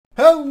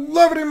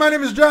Hello everybody, my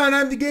name is John,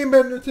 I'm the Game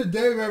Bender.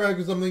 Today we're back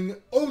with something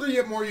older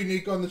yet more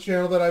unique on the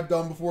channel that I've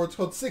done before. It's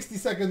called 60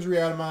 Seconds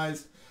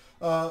Reatomized.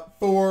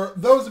 For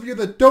those of you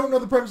that don't know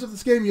the premise of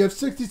this game, you have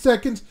 60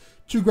 seconds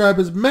to grab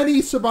as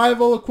many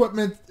survival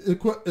equipment,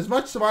 as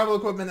much survival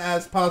equipment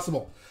as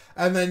possible.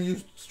 And then you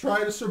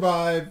try to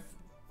survive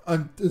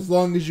as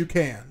long as you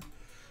can.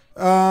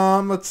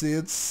 Let's see,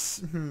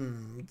 let's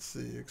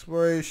see,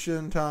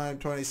 exploration time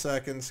 20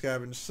 seconds,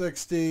 scavenge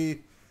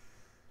 60.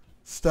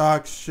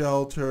 Stock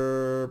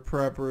shelter,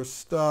 prepper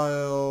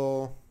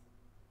style,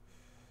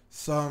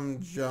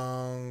 some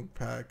junk,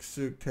 pack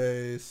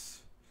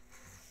suitcase.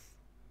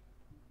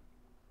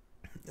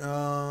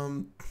 Yeah,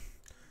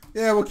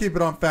 we'll keep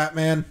it on Fat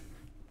Man.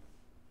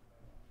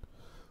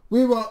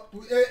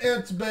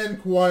 It's been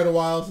quite a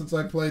while since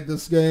I played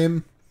this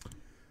game.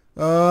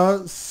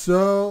 Alright.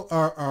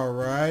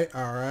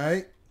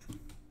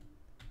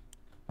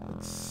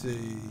 Let's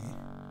see.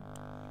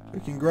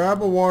 We can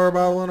grab a water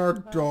bottle and our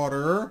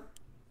daughter.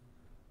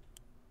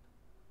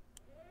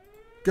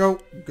 Go,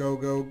 go,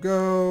 go,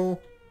 go.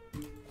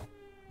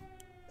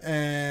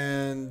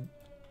 And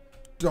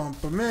dump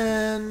them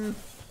in.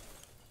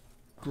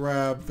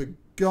 Grab the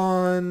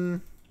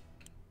gun.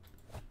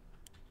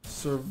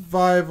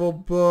 Survival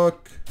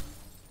book.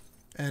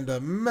 And a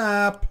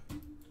map.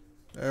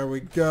 There we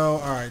go.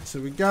 Alright, so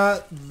we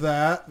got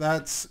that.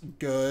 That's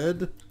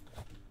good.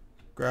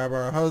 Grab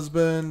our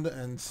husband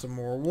and some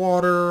more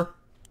water.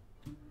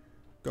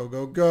 Go,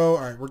 go, go.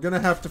 Alright, we're going to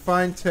have to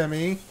find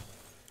Timmy.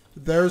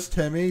 There's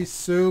Timmy.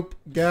 Soup,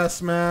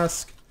 gas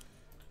mask,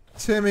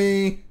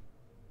 Timmy.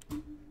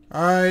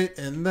 Alright,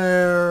 in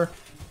there.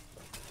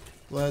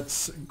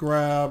 Let's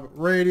grab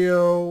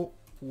radio,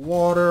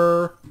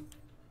 water.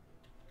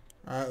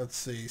 Alright, let's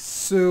see.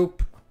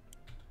 Soup.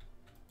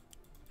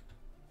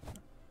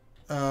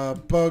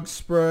 Bug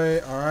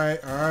spray.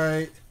 Alright,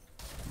 alright.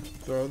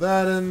 Throw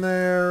that in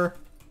there.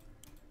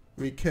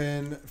 We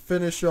can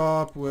finish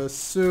off with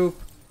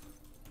soup.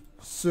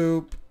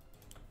 Soup.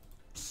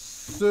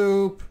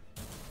 Soup.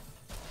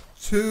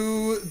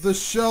 To the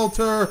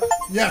shelter.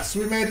 Yes,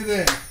 we made it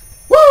in.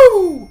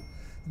 Woo!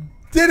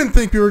 Didn't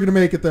think we were gonna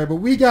make it there, but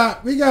we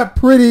got a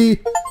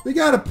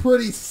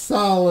pretty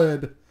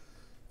solid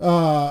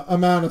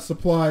amount of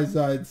supplies,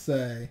 I'd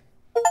say.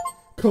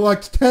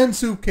 Collect 10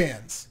 soup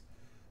cans.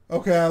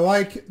 Okay, I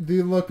like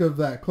the look of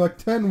that.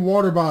 Collect 10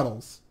 water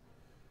bottles.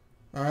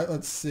 Alright,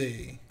 let's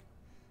see.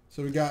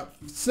 So we got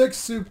 6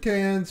 soup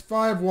cans,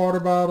 5 water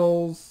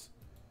bottles,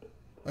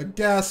 a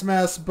gas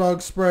mask,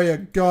 bug spray, a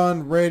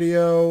gun,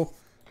 radio,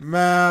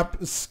 map,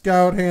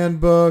 scout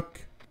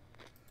handbook,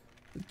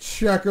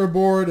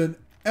 checkerboard, and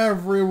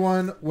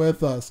everyone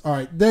with us.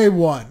 Alright, day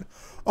 1.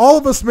 All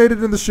of us made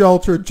it in the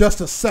shelter just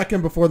a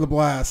second before the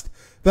blast.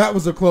 That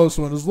was a close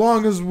one. As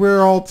long as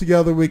we're all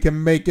together, we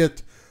can make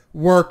it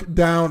work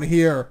down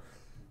here.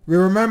 We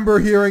remember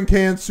hearing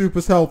canned soup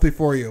is healthy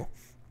for you.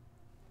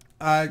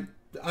 I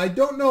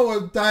don't know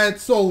a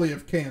diet solely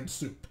of canned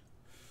soup,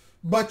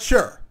 but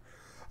sure.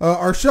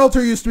 Our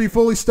shelter used to be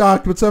fully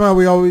stocked, but somehow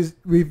we always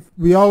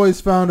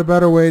found a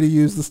better way to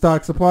use the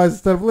stock supplies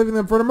instead of leaving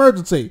them for an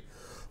emergency.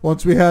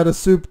 Once we had a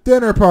soup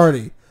dinner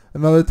party.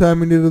 Another time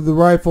we needed the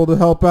rifle to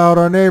help out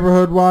our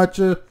neighborhood watch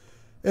in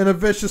a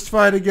vicious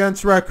fight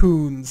against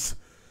raccoons.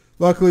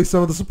 Luckily,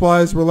 some of the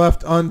supplies were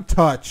left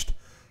untouched.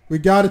 We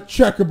got a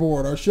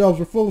checkerboard. Our shelves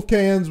were full of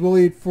cans. We'll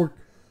eat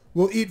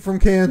from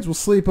cans. We'll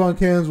sleep on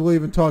cans. We'll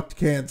even talk to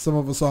cans. Some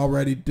of us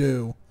already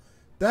do.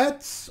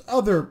 That's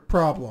other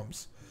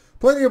problems.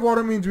 Plenty of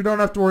water means we don't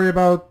have to worry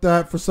about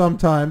that for some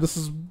time. This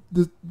is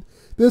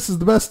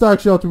the best stock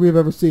shelter we've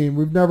ever seen.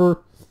 We've never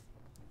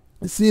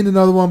seen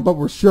another one, but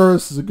we're sure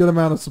this is a good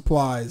amount of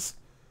supplies.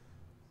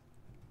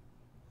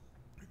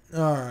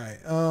 Alright,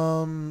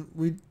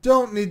 we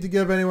don't need to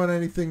give anyone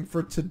anything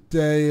for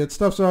today. It's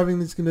tough surviving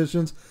these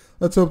conditions.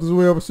 Let's hope this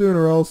will be over soon,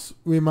 or else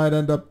we might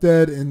end up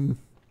dead in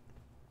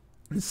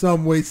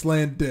some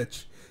wasteland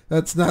ditch.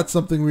 That's not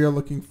something we are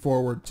looking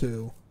forward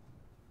to.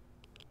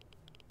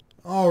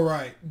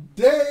 Alright,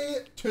 day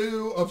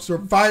 2 of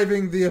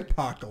surviving the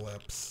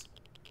apocalypse.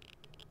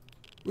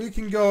 We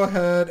can go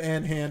ahead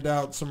and hand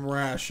out some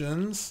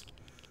rations.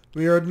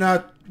 It's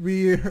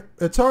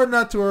hard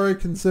not to worry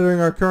considering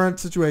our current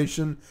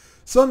situation.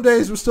 Some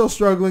days we're still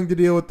struggling to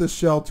deal with this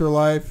shelter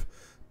life,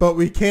 but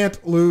we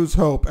can't lose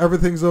hope.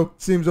 Everything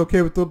seems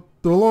okay with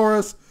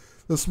Dolores.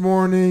 This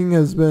morning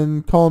has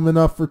been calm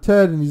enough for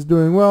Ted, and he's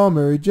doing well.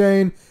 Mary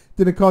Jane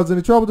didn't cause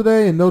any trouble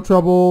today, and no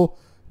trouble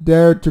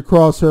dared to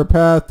cross her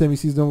path. Timmy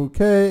sees them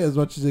okay as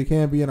much as they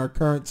can be in our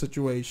current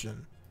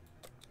situation.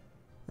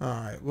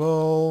 Alright,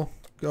 we'll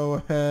go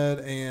ahead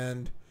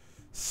and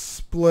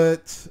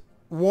split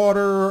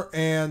water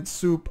and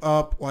soup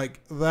up like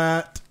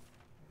that.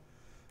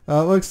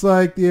 Looks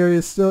like the area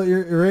is still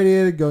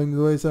irradiated. Going to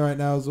the wasteland right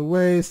now is a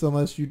waste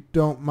unless you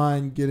don't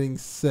mind getting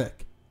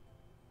sick.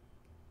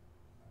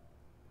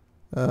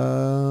 Ted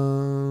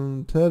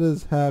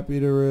is happy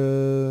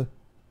to...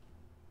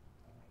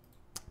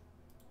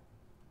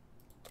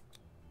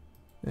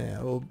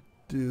 yeah, we'll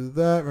do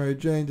that. Mary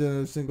Jane didn't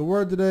have a single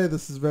word today.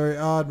 This is very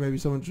odd. Maybe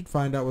someone should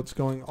find out what's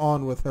going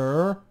on with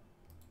her.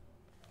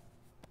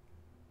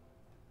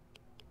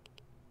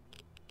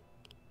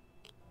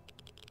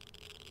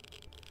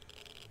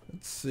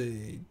 Let's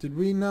see. Did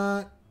we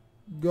not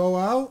go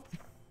out?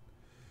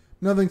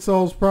 Nothing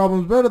solves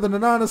problems better than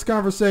an honest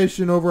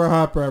conversation over a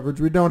hot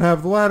beverage. We don't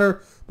have the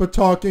latter, but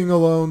talking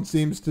alone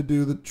seems to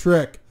do the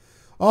trick.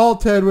 All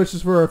Ted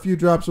wishes for are a few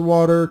drops of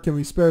water. Can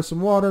we spare some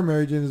water?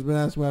 Mary Jane has been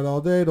asking about it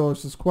all day.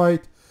 Dolores is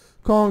quite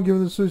calm,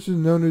 given the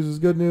situation. No news is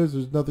good news.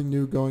 There's nothing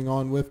new going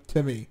on with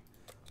Timmy.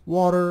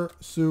 Water,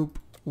 soup,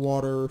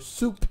 water,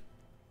 soup.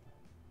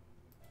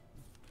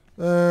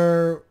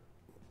 There.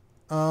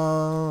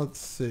 Let's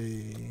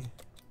see.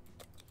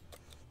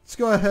 Let's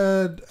go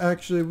ahead.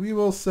 Actually,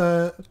 we'll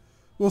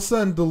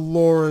send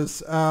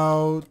Dolores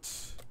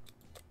out.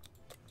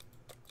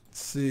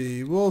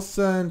 See, we'll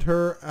send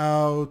her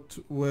out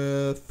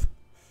with.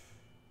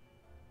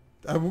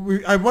 I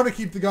want to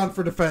keep the gun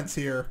for defense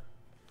here.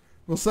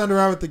 We'll send her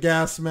out with the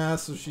gas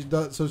mask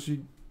so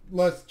she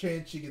less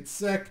chance she gets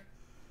sick.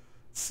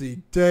 Let's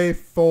see, day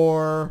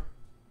 4.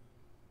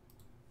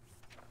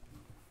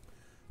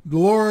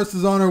 Dolores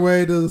is on her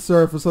way to the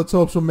surface. Let's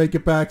hope she'll make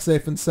it back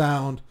safe and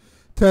sound.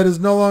 Ted is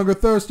no longer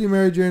thirsty.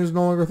 Mary Jane is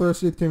no longer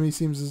thirsty. Timmy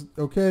seems as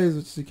okay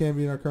as he can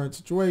be in our current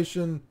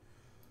situation.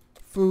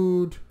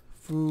 Food,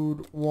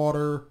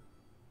 water.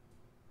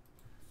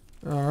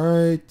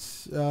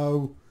 Alright.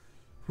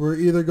 We're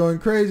either going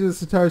crazy.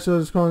 This entire show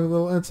is calling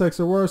little insects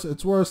or worse.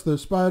 It's worse. They're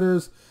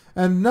spiders.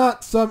 And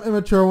not some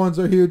immature ones.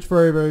 Are huge,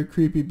 very, very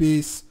creepy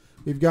beasts.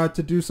 We've got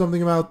to do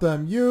something about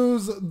them.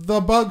 Use the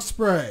bug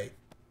spray.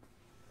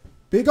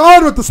 Be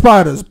gone with the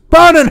spiders.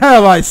 Burn in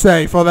hell, I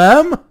say, for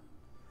them.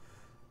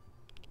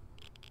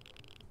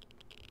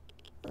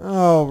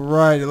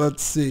 Alright,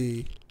 let's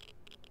see.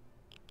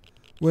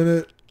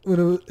 When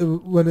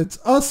it's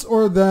us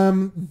or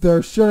them,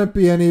 there shouldn't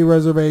be any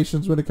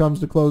reservations when it comes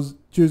to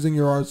choosing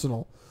your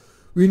arsenal.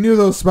 We knew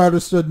those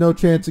spiders stood no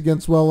chance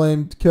against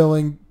well-aimed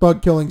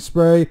bug-killing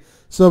spray,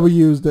 so we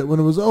used it. When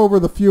it was over,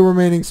 the few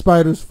remaining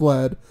spiders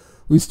fled.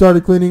 We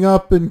started cleaning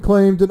up and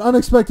claimed an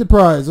unexpected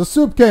prize, a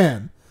soup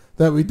can,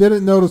 that we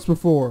didn't notice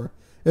before.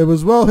 It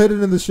was well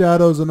hidden in the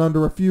shadows and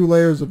under a few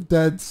layers of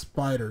dead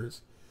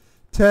spiders.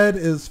 Ted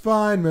is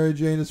fine. Mary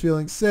Jane is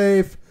feeling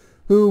safe.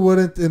 Who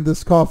wouldn't in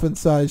this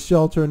coffin-sized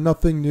shelter?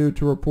 Nothing new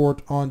to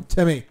report on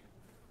Timmy.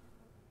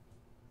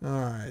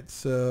 Alright,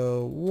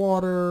 so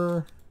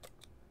water,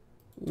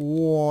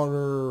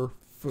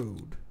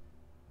 food.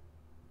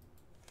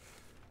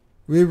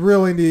 We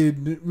really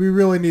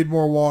need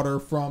more water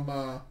from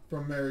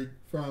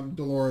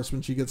Dolores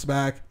when she gets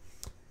back.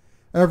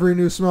 Every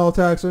new smell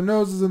attacks our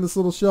noses in this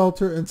little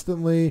shelter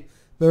instantly.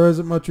 There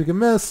isn't much we can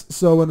miss,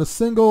 so when a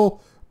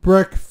single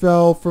brick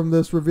fell from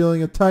this,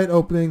 revealing a tight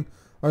opening,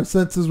 our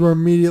senses were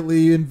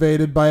immediately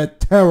invaded by a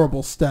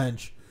terrible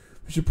stench.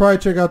 We should probably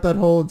check out that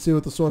hole and see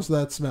what the source of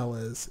that smell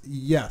is.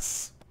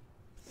 Yes.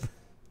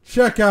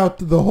 Check out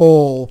the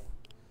hole.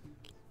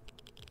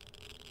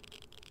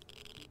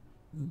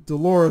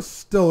 Dolores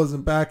still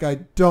isn't back. I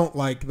don't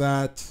like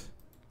that.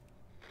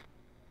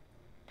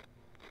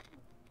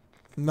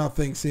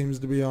 Nothing seems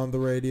to be on the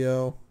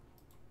radio.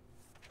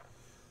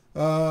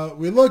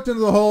 We looked into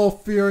the hole,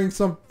 fearing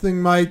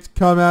something might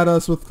come at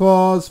us with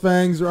claws,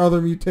 fangs, or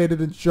other mutated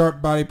and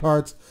sharp body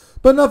parts,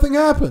 but nothing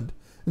happened.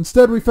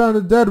 Instead, we found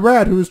a dead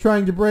rat who was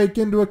trying to break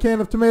into a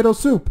can of tomato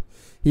soup.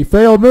 He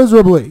failed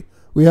miserably.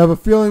 We have a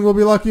feeling we'll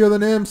be luckier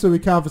than him, so we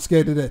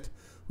confiscated it.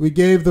 We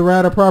gave the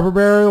rat a proper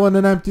burial and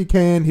an empty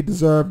can. He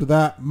deserved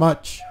that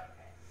much.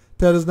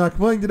 Ted is not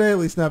complaining today, at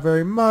least not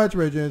very much.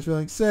 Ray Jane is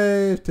feeling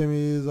safe.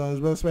 Timmy is on his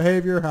best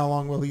behavior. How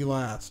long will he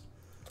last?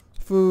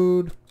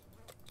 Food,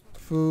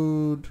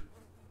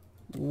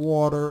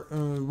 water.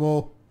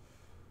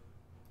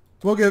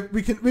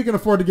 We can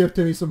afford to give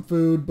Timmy some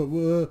food, but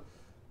we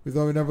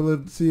thought we never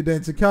lived to see a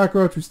dancing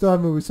cockroach. We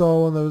stopped and we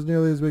saw one that was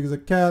nearly as big as a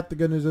cat. The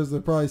good news is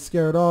they're probably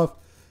scared off.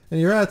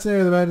 Any rats in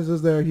there, the bad news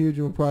is they're huge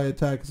and will probably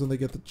attack us when they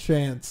get the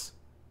chance.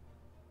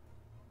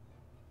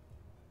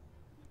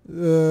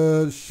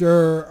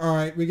 Sure. All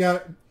right, we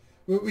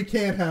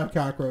can't have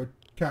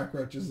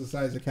cockroaches the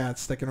size of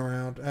cats sticking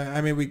around. I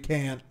mean, we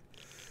can't.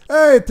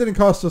 Hey, it didn't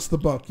cost us the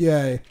buck.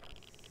 Yay.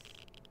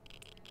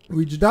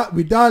 We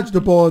dodged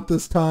a bullet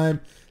this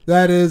time.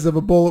 That is, if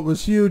a bullet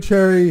was huge,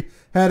 hairy,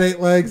 had 8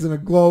 legs and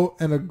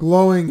a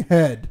glowing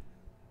head.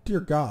 Dear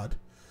God.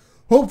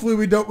 Hopefully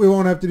we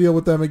won't have to deal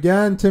with them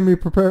again. Timmy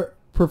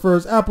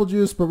prefers apple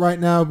juice, but right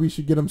now we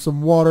should get him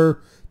some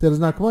water. That is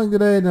not coming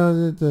today. Now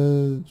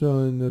the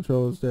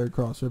troll is there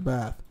across her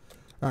bath.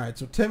 Alright,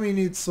 so Timmy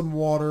needs some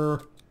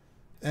water,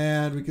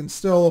 and we can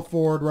still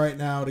afford right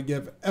now to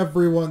give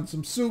everyone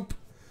some soup.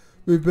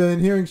 We've been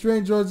hearing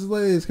strange noises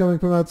lately. It's coming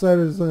from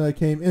outsiders that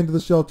came into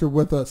the shelter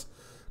with us.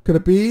 Could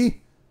it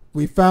be?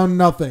 We found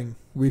nothing.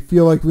 We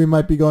feel like we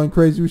might be going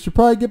crazy. We should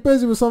probably get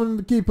busy with something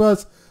to keep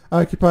us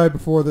occupied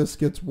before this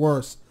gets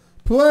worse.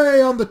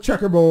 Play on the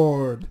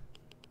checkerboard.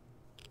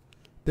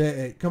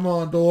 Day 8. Come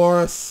on,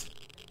 Dolores.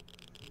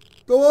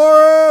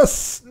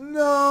 Dolores!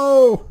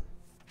 No!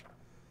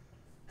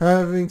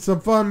 Having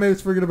some fun. Maybe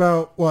it's forget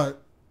about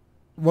what?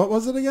 What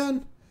was it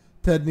again?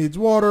 Ted needs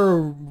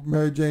water.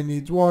 Mary Jane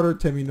needs water.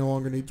 Timmy no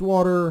longer needs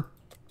water.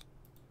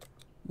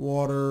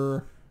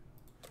 Water.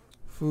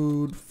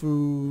 Food.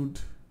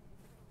 Food.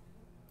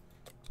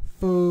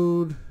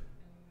 Food.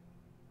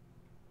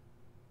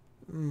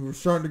 We're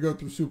starting to go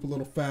through soup a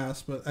little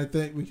fast, but I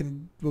think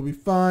we'll be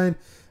fine.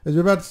 As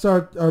we're about to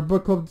start our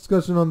book club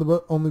discussion on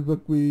the only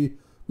book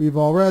we've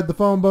all read, the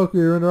phone book, we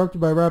were interrupted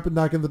by a rapid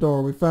knock on the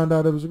door. We found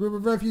out it was a group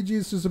of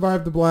refugees who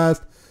survived the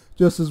blast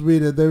just as we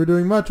did. They were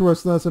doing much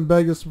worse than us and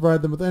begged us to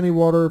provide them with any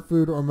water,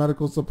 food, or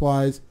medical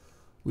supplies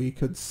we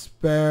could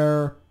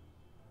spare.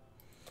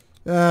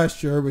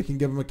 Sure, we can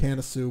give them a can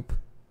of soup.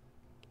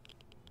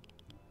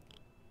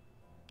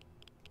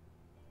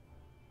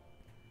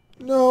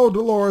 No,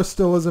 Dolores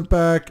still isn't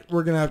back.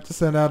 We're going to have to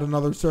send out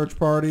another search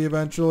party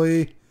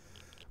eventually.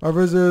 Our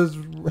visitors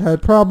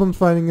had problems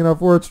finding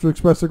enough words to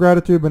express their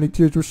gratitude. Many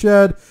tears were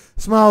shed,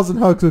 smiles and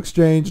hugs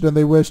exchanged, and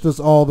they wished us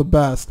all the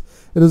best.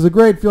 It is a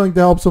great feeling to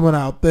help someone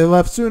out. They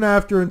left soon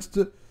after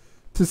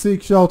to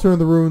seek shelter in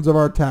the ruins of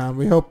our town.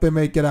 We hope they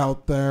make it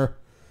out there.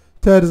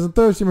 Ted isn't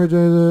thirsty.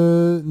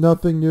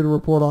 Nothing new to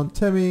report on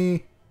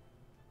Timmy.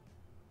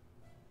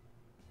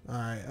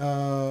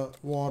 Alright,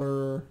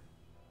 water,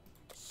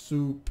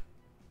 soup,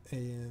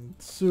 and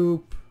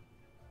soup.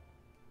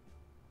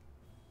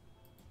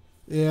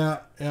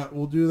 Yeah,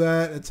 we'll do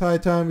that. It's high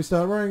time we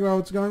start worrying about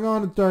what's going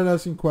on and start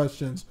asking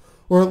questions.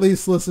 Or at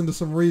least listen to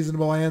some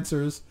reasonable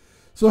answers.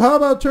 So how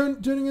about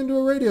tuning into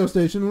a radio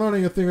station and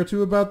learning a thing or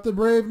two about the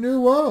brave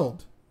new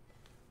world?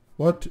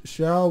 What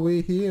shall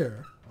we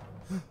hear?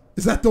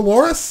 Is that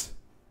Dolores?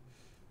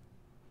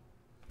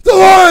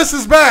 Dolores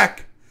is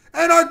back!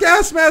 And our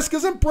gas mask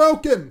isn't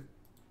broken!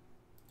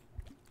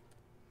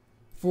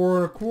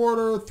 4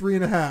 1/4, 3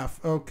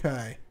 1/2.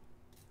 Okay.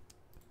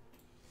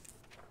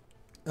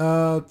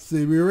 Let's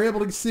see. We were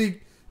able to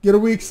get a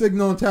weak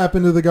signal and tap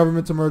into the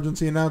government's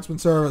emergency announcement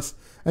service.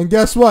 And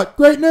guess what?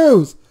 Great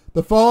news!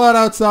 The fallout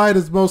outside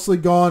is mostly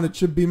gone. It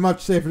should be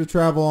much safer to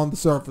travel on the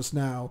surface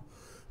now.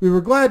 We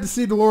were glad to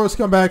see Dolores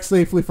come back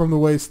safely from the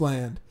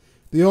Wasteland.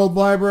 The old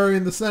library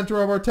in the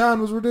center of our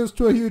town was reduced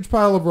to a huge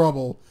pile of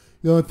rubble.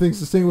 The only things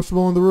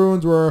distinguishable in the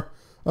ruins were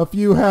a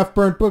few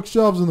half-burnt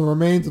bookshelves and the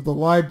remains of the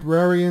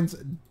librarian's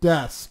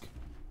desk.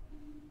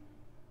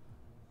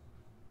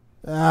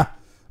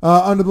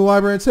 Under the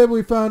librarian's table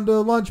we found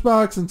a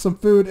lunchbox and some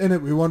food in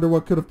it. We wonder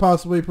what could have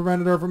possibly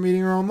prevented her from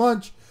eating her own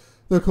lunch.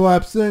 The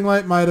collapsed ceiling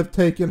light might have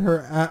taken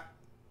her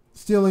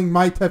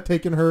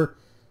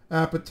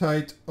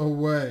appetite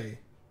away.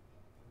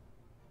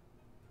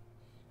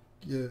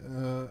 Yeah,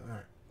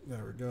 alright,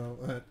 there we go.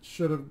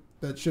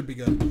 That should be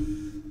good.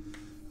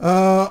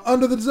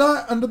 Under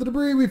the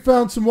debris, we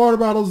found some water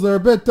bottles. They're a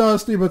bit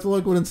dusty, but the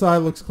liquid inside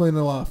looks clean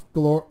enough.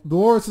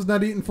 Dolores has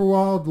not eaten for a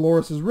while.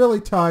 Dolores is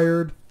really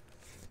tired.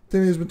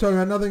 Timmy has been talking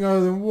about nothing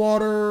other than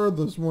water.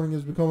 This morning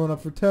has been coming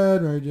up for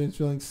Ted. Mary Jane's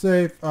feeling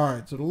safe.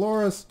 Alright, so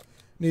Dolores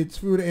needs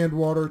food and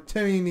water.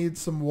 Timmy needs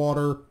some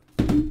water.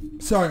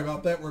 Sorry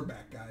about that. We're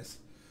back, guys.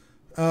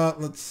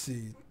 Let's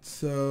see.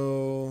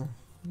 So,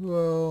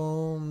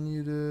 well,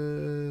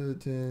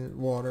 needed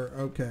water.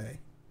 Okay.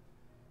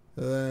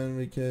 Then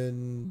we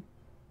can...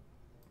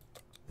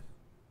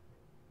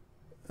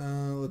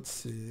 let's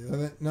see.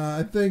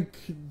 I think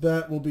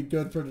that will be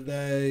good for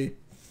today.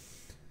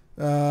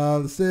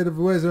 The state of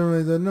Wasteland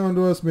remains unknown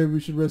to us. Maybe we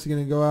should risk it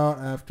and go out.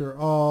 After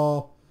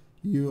all,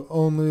 you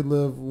only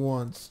live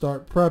once.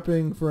 Start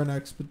prepping for an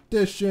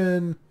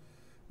expedition.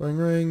 Ring,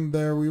 ring.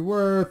 There we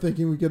were,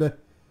 thinking we could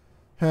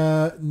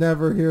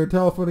never hear a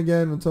telephone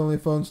again when suddenly a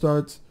phone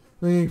starts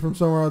ringing from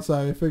somewhere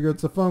outside. I figure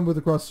it's a phone booth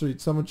across the street.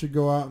 Someone should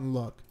go out and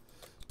look.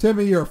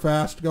 Timmy, you're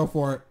fast. Go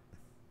for it.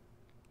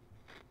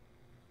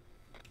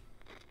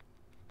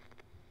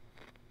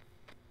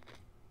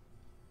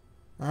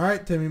 All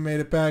right, Timmy made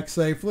it back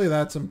safely.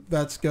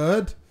 That's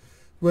good.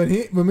 When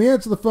we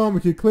answered the phone,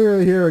 we could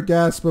clearly hear a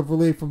gasp of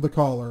relief from the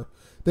caller.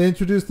 They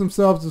introduced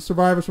themselves as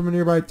survivors from a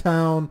nearby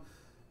town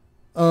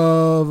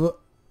of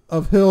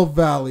Hill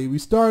Valley. We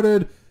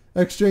started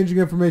exchanging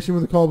information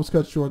when the call was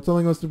cut short.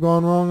 Something must have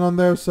gone wrong on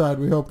their side.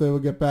 We hope they will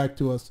get back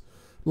to us.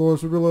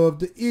 Dolores would really love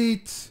to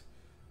eat.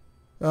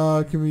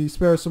 Can we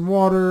spare some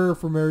water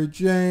for Mary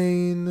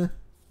Jane?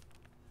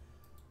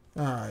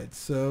 Alright,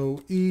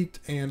 so eat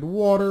and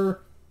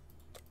water.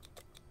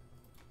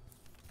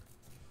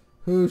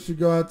 Who should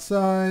go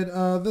outside?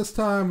 This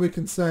time we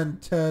can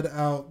send Ted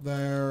out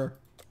there.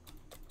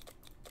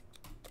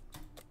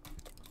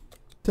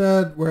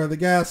 Ted, wear the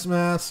gas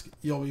mask.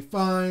 You'll be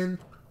fine.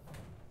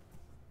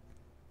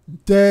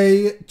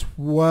 Day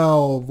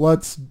 12.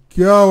 Let's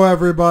go,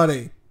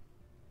 everybody.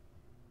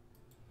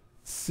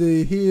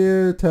 See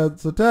here,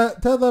 Ted. So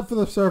Ted left for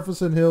the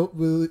surface, and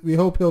we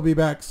hope he'll be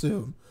back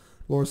soon.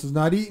 Dolores has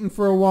not eaten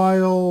for a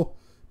while.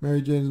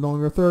 Mary Jane's no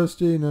longer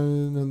thirsty.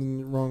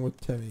 Nothing wrong with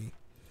Timmy.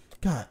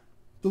 God,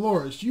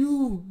 Dolores,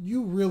 you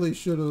really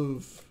should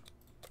have.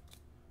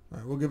 All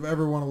right, we'll give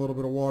everyone a little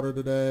bit of water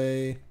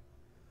today.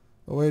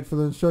 I'll wait for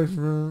the instruction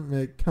room.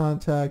 Make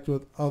contact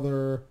with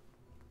other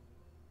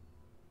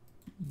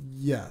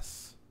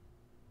Yes.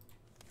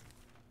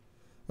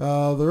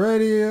 The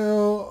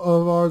radio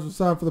of ours was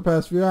silent for the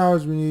past few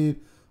hours. We need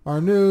our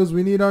news.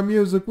 We need our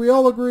music. We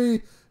all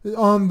agree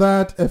on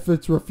that. If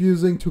it's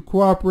refusing to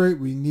cooperate,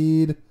 we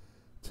need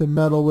to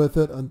meddle with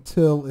it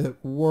until it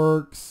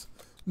works.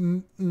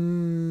 I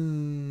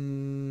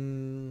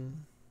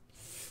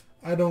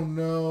don't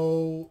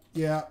know.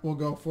 Yeah, we'll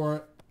go for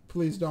it.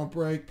 Please don't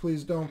break.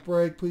 Please don't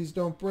break. Please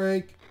don't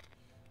break.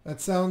 That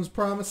sounds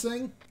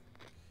promising.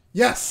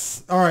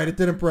 Yes! Alright, it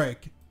didn't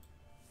break.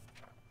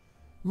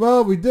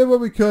 Well, we did what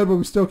we could, but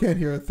we still can't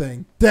hear a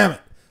thing. Damn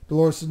it!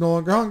 Dolores is no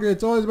longer hungry.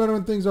 It's always better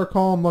when things are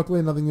calm.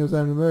 Luckily, nothing new is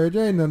happening to Mary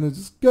Jane. No news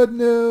is good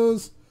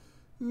news.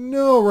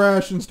 No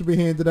rations to be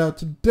handed out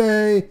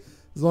today.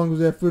 As long as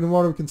we have food and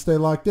water, we can stay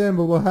locked in,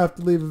 but we'll have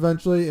to leave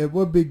eventually. It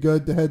would be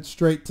good to head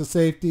straight to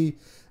safety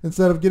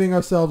instead of getting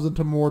ourselves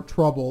into more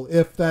trouble,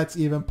 if that's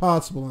even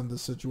possible in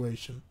this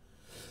situation.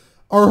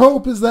 Our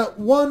hope is that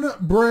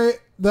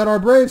our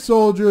brave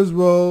soldiers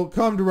will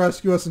come to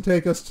rescue us and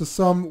take us to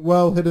some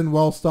well-hidden,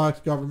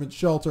 well-stocked government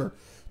shelter.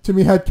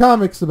 Timmy had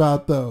comics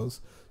about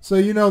those, so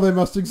you know they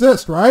must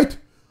exist, right?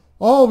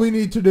 All we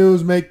need to do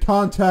is make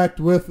contact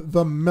with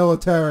the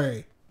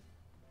military.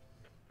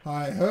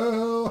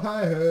 Hi-ho,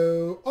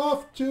 hi-ho,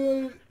 off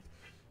to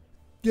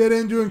get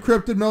into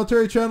encrypted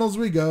military channels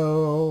we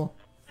go.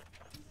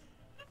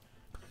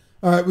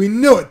 Alright, we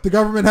knew it. The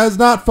government has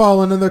not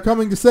fallen, and they're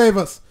coming to save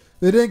us.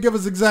 They didn't give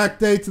us exact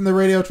dates in the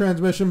radio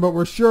transmission, but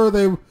we're sure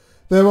they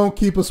won't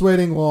keep us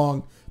waiting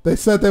long. They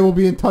said they will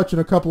be in touch in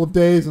a couple of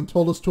days and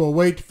told us to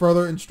await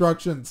further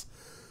instructions.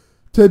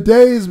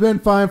 Today's been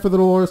fine for the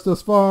Dolores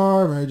thus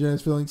far. Mary Jane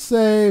is feeling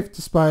safe,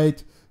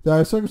 despite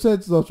the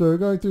circumstances also we're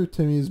going through.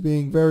 Timmy is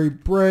being very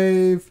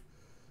brave.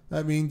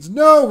 That means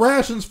no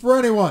rations for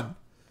anyone.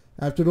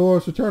 After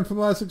Dolores returned from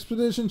the last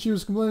expedition, she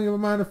was complaining of a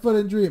minor foot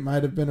injury. It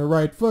might have been her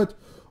right foot,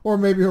 or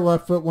maybe her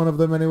left foot, one of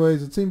them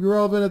anyways. It seemed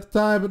irrelevant at the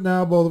time, but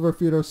now both of her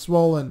feet are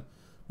swollen.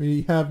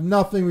 We have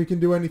nothing we can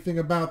do anything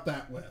about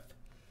that with.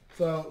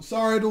 So,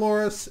 sorry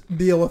Dolores,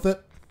 deal with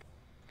it.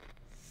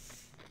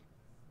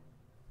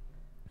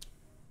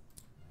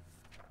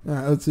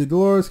 Alright, let's see.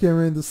 Dolores came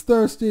in this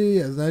thirsty,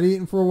 has not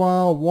eaten for a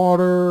while.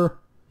 Water.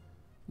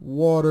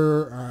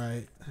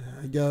 Alright,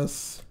 I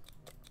guess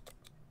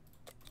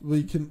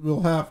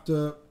we'll have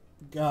to,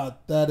 God,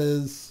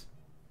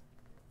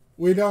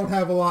 we don't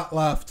have a lot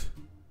left.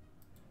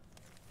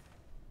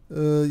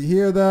 You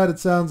hear that? It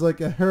sounds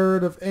like a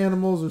herd of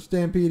animals are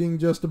stampeding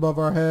just above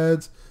our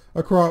heads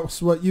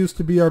across what used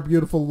to be our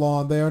beautiful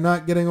lawn. They are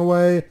not getting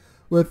away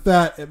with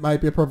that. It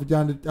might be a perfect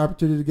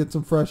opportunity to get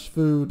some fresh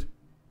food.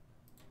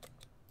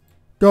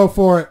 Go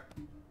for it.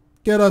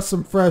 Get us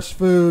some fresh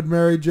food,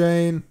 Mary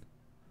Jane.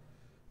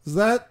 Was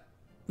that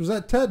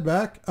Ted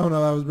back? Oh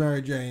no, that was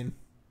Mary Jane.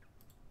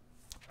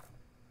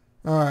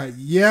 Alright,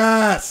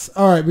 yes!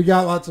 Alright, we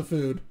got lots of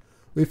food.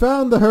 We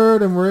found the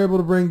herd and were able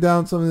to bring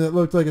down something that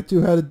looked like a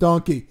two-headed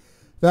donkey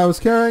that was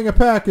carrying a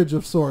package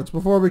of sorts.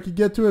 Before we could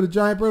get to it, a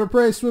giant bird of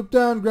prey swooped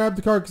down, grabbed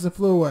the carcass, and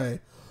flew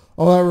away.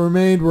 All that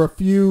remained were a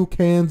few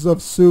cans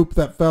of soup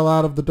that fell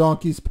out of the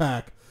donkey's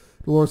pack.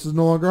 Dolores is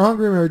no longer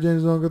hungry. Mary Jane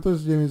is no longer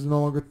thirsty. Jamie is no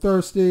longer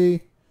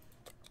thirsty.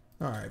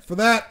 Alright, for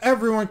that,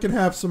 everyone can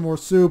have some more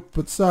soup,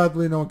 but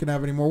sadly no one can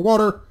have any more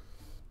water.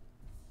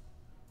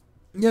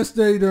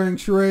 Yesterday, during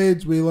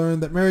charades, we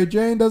learned that Mary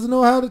Jane doesn't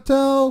know how to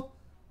tell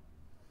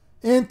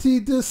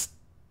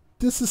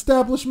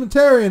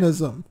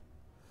disestablishmentarianism,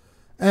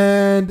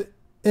 and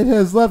it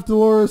has left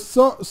Dolores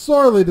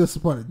sorely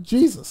disappointed.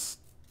 Jesus,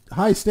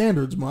 high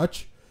standards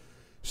much.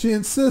 She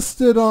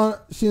insists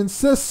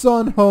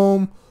on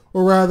home,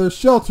 or rather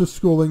shelter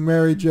schooling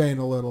Mary Jane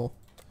a little.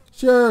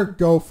 Sure,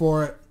 go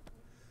for it,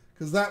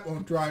 because that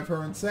won't drive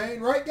her insane,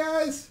 right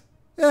guys?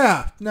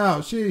 Yeah,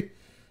 no, she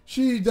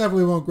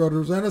definitely won't grow to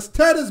resent us.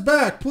 Ted is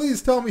back.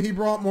 Please tell me he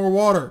brought more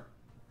water.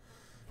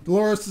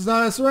 Dolores does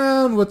not mess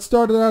around. What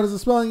started out as a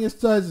spelling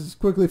exercise has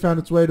quickly found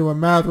its way to a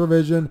math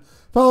revision,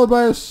 followed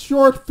by a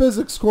short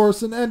physics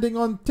course and ending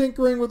on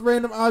tinkering with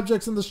random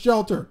objects in the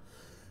shelter.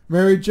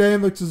 Mary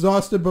Jane looks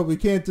exhausted, but we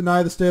can't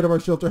deny the state of our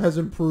shelter has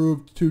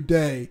improved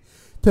today.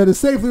 Ted has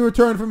safely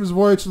returned from his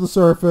voyage to the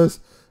surface.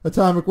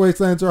 Atomic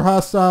wastelands are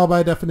hostile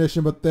by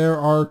definition, but there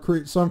are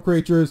some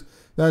creatures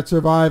that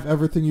survive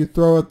everything you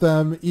throw at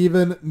them,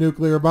 even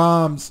nuclear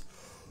bombs.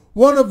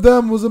 One of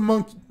them was a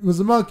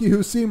monkey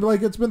who seemed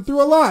like it's been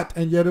through a lot,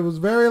 and yet it was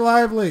very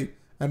lively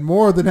and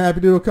more than happy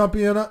to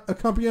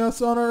accompany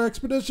us on our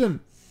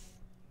expedition.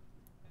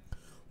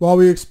 While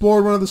we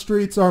explored one of the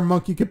streets, our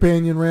monkey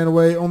companion ran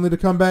away, only to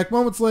come back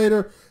moments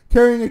later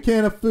carrying a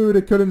can of food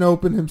it couldn't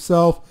open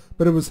himself,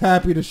 but it was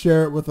happy to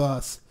share it with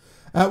us.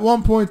 At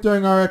one point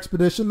during our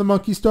expedition, the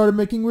monkey started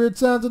making weird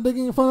sounds and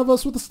digging in front of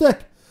us with a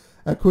stick.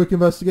 A quick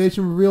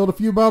investigation revealed a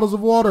few bottles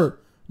of water.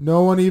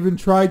 No one even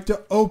tried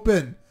to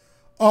open.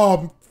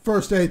 Oh,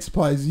 first aid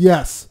supplies,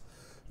 yes.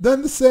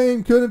 Then the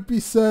same couldn't be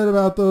said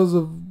about those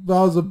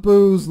bottles of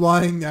booze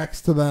lying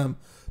next to them.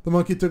 The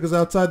monkey took us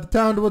outside the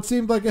town to what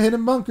seemed like a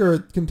hidden bunker.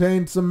 It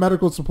contained some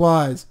medical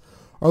supplies.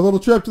 Our little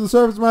trip to the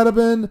surface might have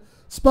been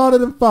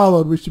Spotted and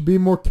followed. We should be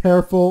more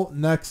careful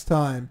next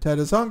time. Ted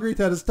is hungry.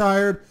 Ted is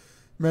tired.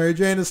 Mary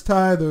Jane is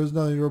tired. There was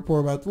nothing to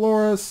report about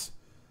Dolores.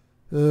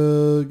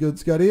 Good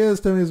Scotty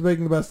is. Timmy is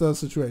making the best of the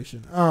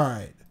situation.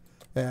 Alright.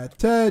 Yeah,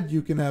 Ted,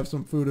 you can have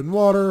some food and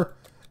water.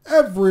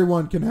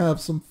 Everyone can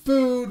have some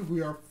food.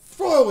 We are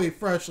fully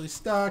freshly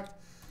stocked.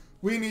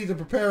 We need to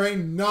prepare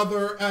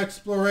another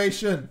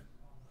exploration.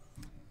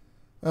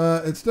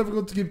 It's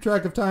difficult to keep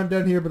track of time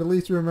down here, but at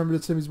least we remembered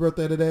it's Timmy's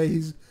birthday today.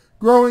 He's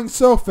growing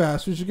so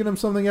fast. We should get him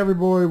something every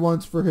boy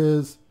wants for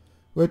his...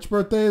 Which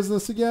birthday is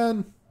this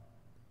again?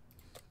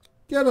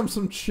 Get him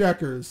some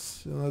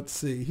checkers. Let's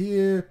see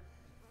here.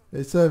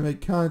 They said make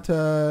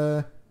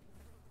contact.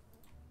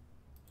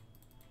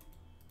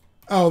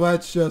 Oh,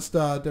 that's just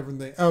a different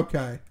thing.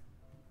 Okay.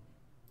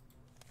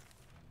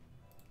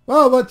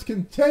 Well, let's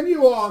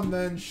continue on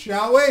then,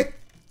 shall we?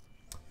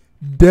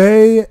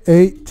 Day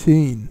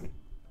 18.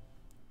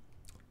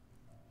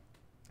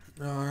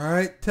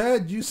 Alright,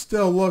 Ted, you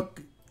still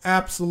look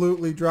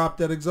absolutely drop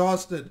dead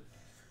exhausted.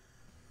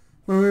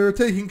 When we were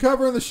taking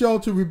cover in the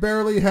shelter, we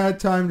barely had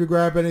time to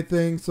grab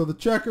anything, so the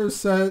checkers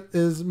set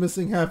is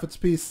missing half its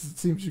pieces. It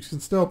seems you can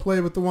still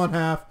play with the one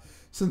half,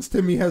 since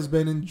Timmy has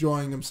been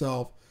enjoying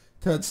himself.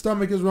 Ted's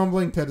stomach is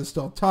rumbling. Ted is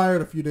still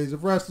tired. A few days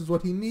of rest is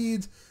what he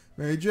needs.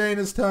 Mary Jane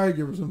is tired.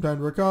 Give her some time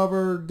to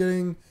recover.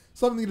 Getting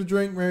something to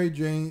drink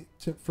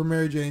for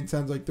Mary Jane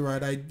sounds like the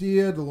right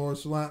idea.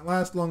 Dolores will not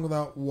last long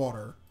without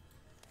water.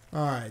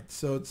 Alright,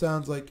 so it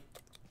sounds like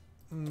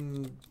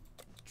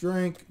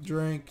drink,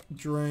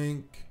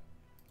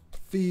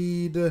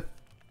 feed.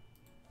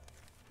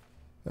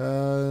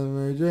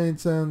 Mary Jane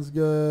sounds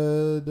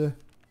good.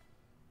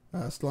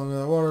 Last long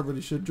without water, but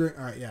he should drink.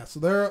 Alright, yeah, so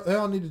they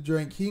all need to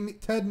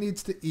drink. Ted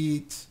needs to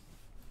eat.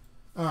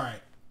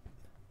 Alright.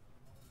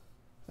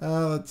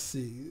 Let's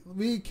see.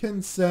 We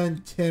can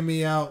send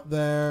Timmy out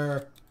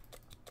there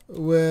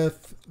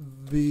with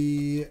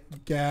the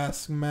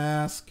gas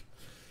mask.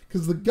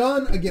 Because the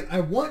gun, again,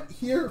 I want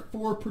here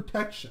for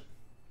protection.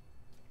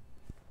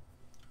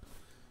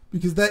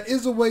 Because that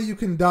is a way you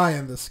can die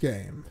in this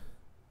game.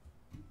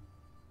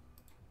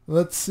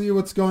 Let's see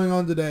what's going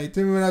on today.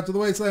 Timmy went out to the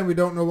Wasteland. We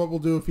don't know what we'll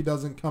do if he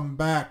doesn't come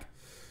back.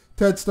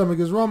 Ted's stomach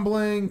is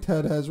rumbling.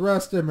 Ted has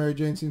rested. Mary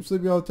Jane seems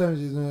sleepy all the time.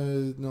 She's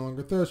no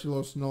longer thirsty.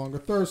 Lois is no longer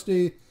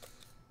thirsty.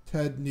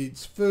 Ted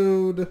needs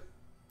food.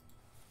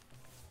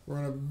 We're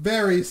in a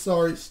very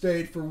sorry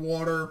state for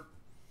water.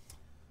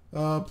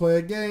 Play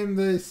a game,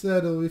 they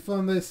said. It'll be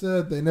fun, they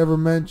said. They never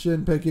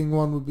mentioned picking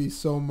one would be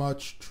so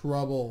much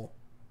trouble.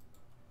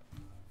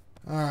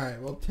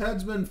 Alright, well,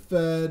 Ted's been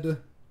fed.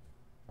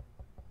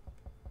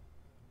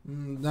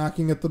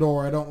 Knocking at the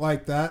door. I don't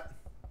like that.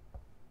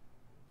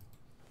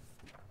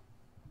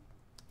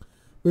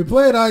 We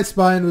played I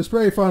Spy and it was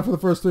pretty fun for the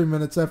first 3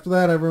 minutes. After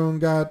that, everyone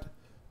got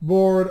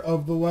bored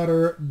of the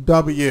letter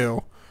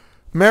W.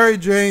 Mary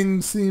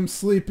Jane seems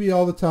sleepy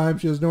all the time.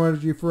 She has no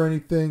energy for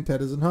anything.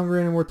 Ted isn't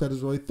hungry anymore. Ted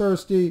is really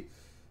thirsty.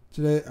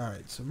 Today,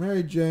 alright, so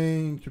Mary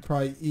Jane should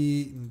probably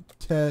eat and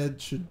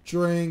Ted should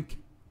drink.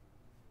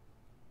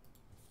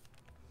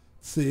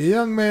 Let's see, a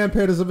young man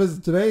paid us a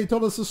visit today. He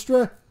told us a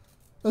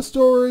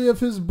story of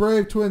his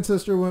brave twin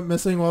sister who went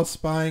missing while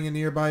spying a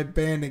nearby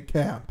bandit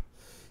camp.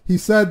 He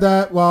said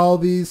that while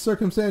these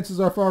circumstances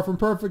are far from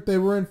perfect, they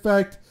were in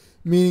fact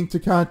meaning to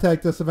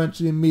contact us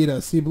eventually and meet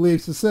us. He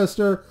believes his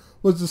sister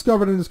was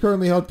discovered and is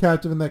currently held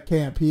captive in that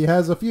camp. He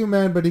has a few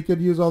men, but he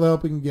could use all the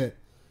help he can get.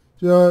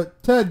 So,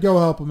 Ted, go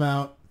help him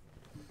out.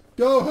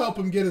 Go help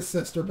him get his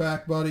sister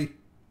back, buddy.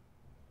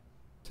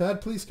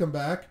 Ted, please come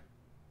back.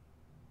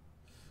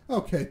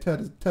 Okay,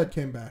 Ted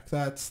came back.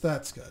 That's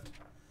good.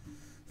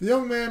 The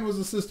young man was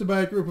assisted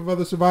by a group of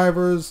other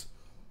survivors,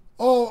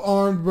 all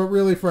armed but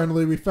really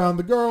friendly. We found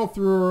the girl,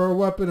 threw her a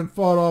weapon, and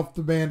fought off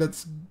the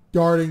bandits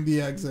guarding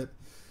the exit.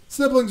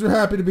 Siblings were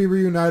happy to be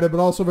reunited, but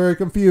also very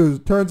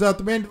confused. Turns out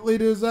the bandit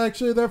leader is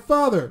actually their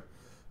father.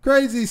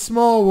 Crazy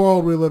small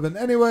world we live in.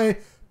 Anyway,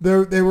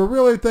 they were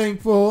really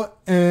thankful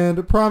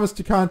and promised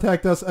to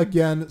contact us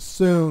again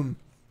soon.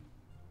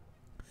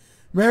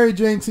 Mary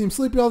Jane seems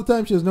sleepy all the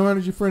time. She has no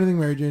energy for anything.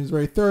 Mary Jane is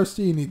very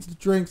thirsty. Needs to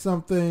drink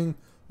something.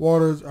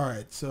 Water's...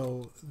 Alright,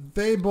 so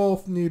they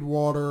both need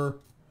water.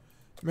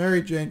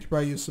 Mary Jane could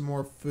probably use some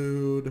more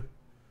food.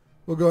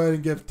 We'll go ahead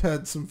and give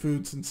Ted some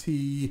food since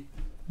he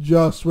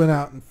just went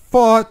out and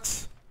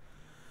fought.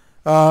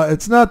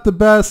 It's not the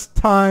best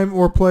time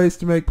or place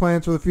to make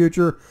plans for the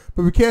future,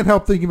 but we can't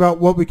help thinking about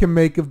what we can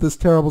make of this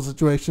terrible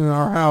situation in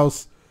our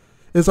house.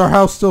 Is our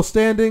house still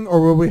standing,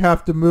 or will we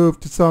have to move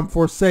to some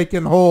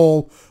forsaken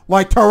hole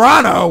like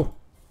Toronto?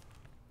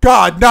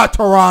 God, not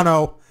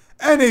Toronto.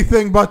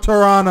 Anything but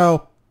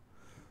Toronto.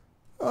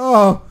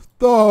 Oh,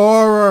 the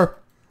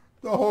horror.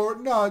 The horror,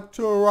 not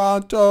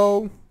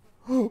Toronto.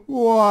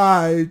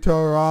 Why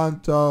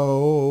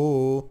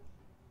Toronto?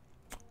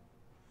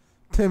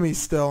 Timmy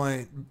still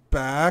ain't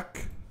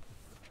back.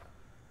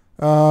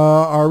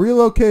 Our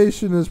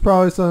relocation is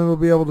probably something we'll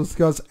be able to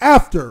discuss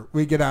after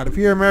we get out of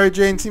here. Mary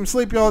Jane seems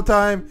sleepy all the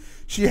time.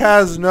 She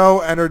has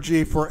no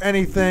energy for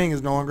anything,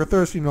 is no longer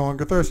thirsty,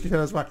 Ted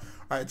is fine.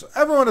 Alright, so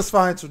everyone is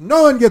fine, so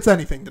no one gets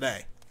anything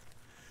today.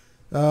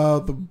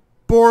 The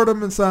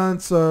boredom and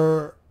silence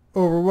are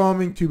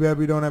overwhelming. Too bad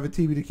we don't have a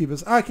TV to keep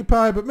us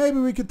occupied, but maybe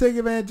we could take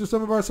advantage of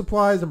some of our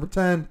supplies and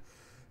pretend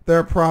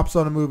they're props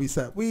on a movie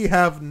set. We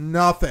have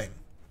nothing.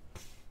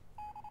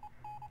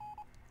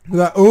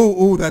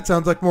 Ooh, that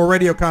sounds like more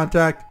radio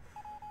contact.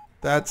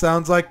 That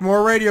sounds like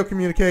more radio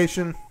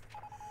communication.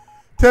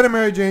 Ted and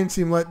Mary Jane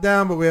seem let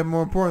down, but we have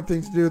more important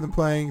things to do than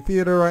playing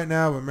theater right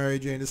now. When Mary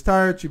Jane is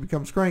tired, she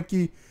becomes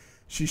cranky.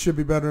 She should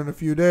be better in a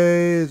few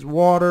days.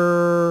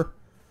 Water.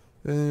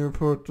 Then you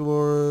report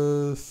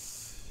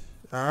Dolores.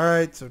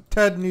 Alright, so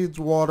Ted needs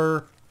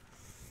water.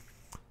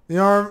 The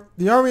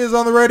army is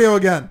on the radio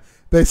again.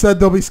 They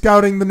said they'll be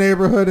scouting the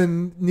neighborhood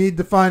and need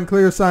to find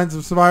clear signs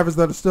of survivors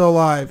that are still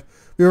alive.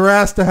 We were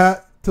asked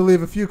to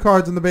leave a few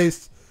cards in the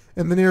base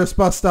in the nearest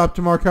bus stop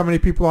to mark how many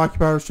people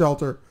occupy our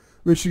shelter.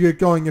 We should get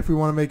going if we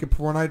want to make it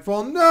before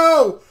nightfall.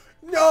 No!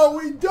 No,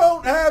 we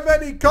don't have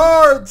any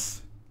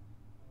cards!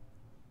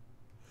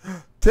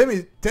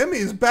 Timmy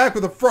is back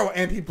with a fro,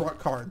 and he brought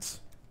cards.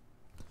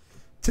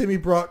 Timmy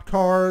brought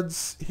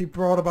cards. He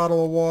brought a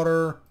bottle of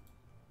water.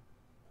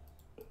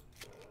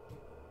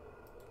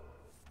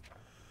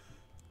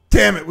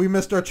 Damn it, we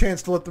missed our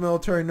chance to let the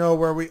military know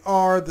where we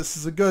are. This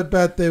is a good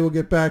bet they will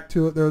get back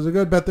to it. There was a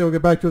good bet they will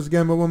get back to us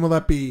again, but when will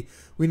that be?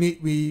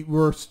 We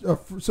were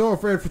so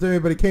afraid for Timmy,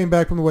 but he came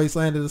back from the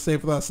wasteland and is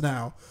safe with us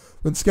now.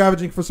 When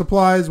scavenging for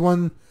supplies,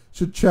 one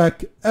should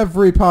check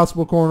every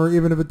possible corner,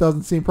 even if it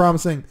doesn't seem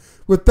promising.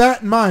 With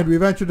that in mind, we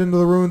ventured into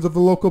the ruins of the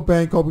local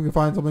bank, hoping to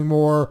find something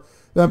more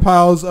than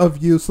piles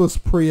of useless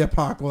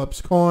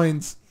pre-apocalypse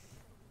coins.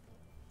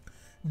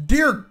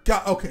 Dear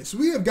God. Okay, so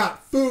we have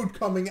got food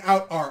coming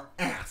out our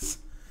ass.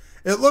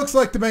 It looks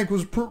like the bank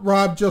was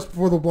robbed just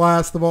before the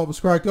blast. The vault was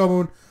cracked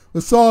open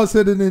with saws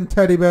hidden in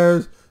teddy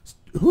bears.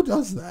 Who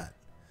does that?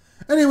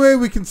 Anyway,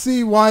 we can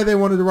see why they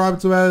wanted to rob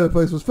it so badly. The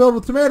place was filled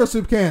with tomato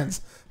soup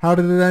cans. How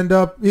did it end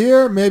up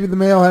here? Maybe the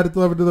mail had it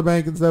delivered to the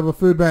bank instead of a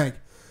food bank.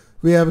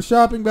 We have a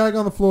shopping bag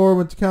on the floor.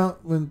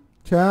 When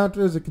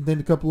counters, it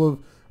contained a couple of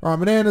raw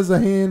bananas, a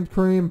hand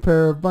cream, a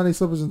pair of bunny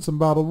slippers, and some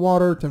bottled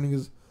water. Tempting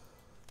is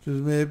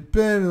just may have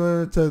been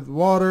limited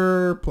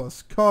water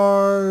plus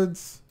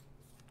cards,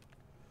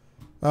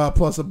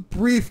 plus a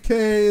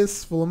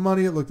briefcase full of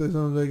money. It looked like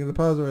someone was making a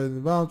deposit right in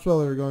the balance while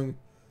they were going.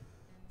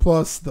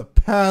 Plus the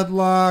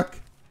padlock.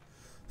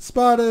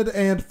 Spotted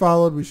and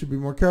followed. We should be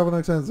more careful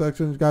next time. This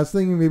action, guys,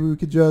 thinking maybe we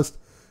could just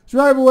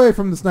drive away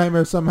from this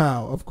nightmare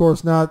somehow. Of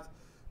course not.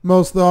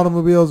 Most of the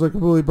automobiles are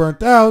completely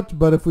burnt out,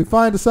 but if we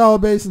find a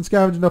solid base and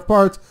scavenge enough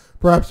parts,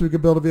 perhaps we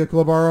could build a vehicle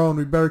of our own.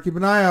 We'd better keep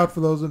an eye out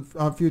for those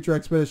on future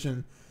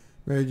expedition.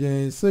 Mary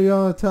Jane, sleep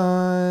all the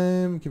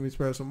time. Can we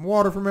spare some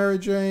water for Mary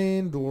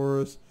Jane?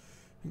 Dolores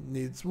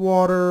needs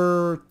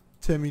water.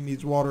 Timmy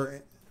needs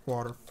water.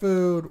 Water,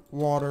 food,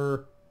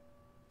 water.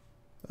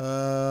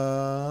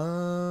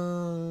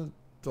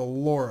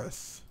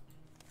 Dolores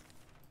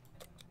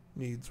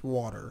needs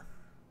water.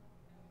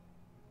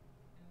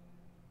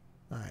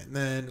 Alright, and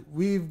then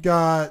we've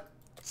got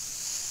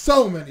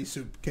so many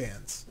soup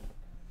cans.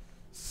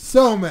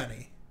 So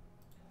many.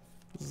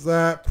 Does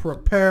that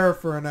prepare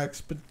for an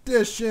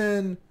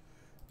expedition?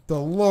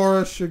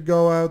 Dolores should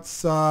go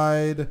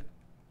outside.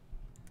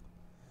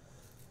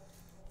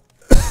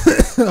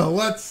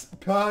 Let's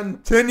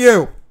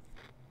continue.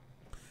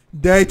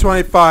 Day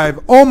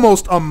 25.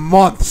 Almost a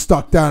month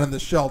stuck down in the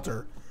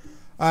shelter.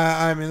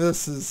 I mean,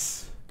 this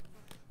is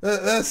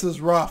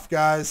rough,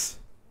 guys.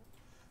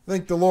 I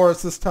think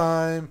Dolores this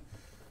time.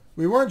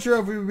 We weren't sure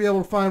if we would be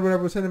able to find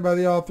whatever was hidden by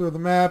the author of the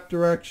map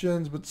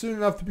directions, but soon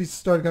enough the pieces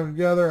started coming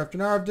together. After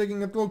an hour of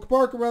digging at the local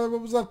park, or rather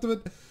what was left of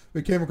it,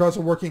 we came across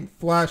a working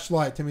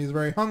flashlight. Timmy is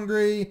very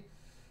hungry.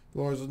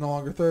 Dolores is no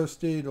longer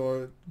thirsty.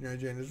 Jane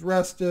is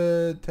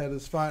rested. Ted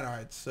is fine.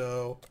 Alright,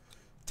 so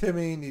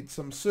Timmy needs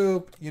some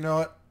soup. You know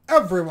what?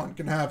 Everyone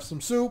can have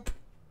some soup.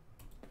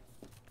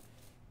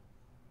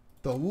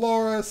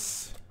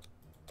 Dolores.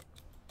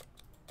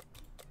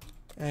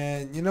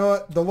 And you know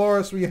what?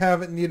 Dolores, we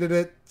haven't needed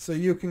it, so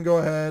you can go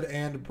ahead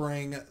and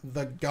bring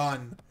the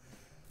gun.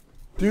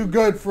 Do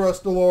good for us,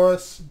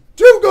 Dolores.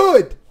 Do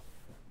good!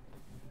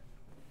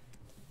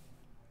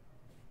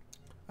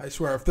 I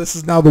swear, if this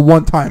is now the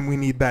one time we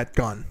need that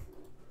gun.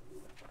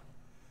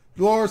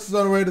 Dolores is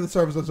on her way to the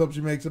surface. Let's hope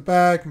she makes it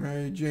back.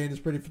 Mary Jane is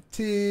pretty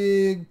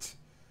fatigued.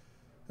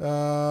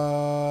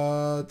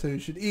 Timmy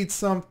should eat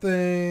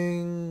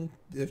something.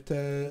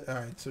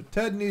 Alright, so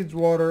Ted needs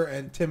water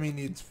and Timmy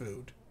needs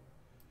food.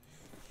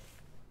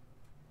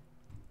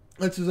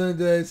 Let's just end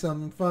the day.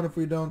 Something fun. If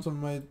we don't,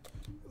 some might.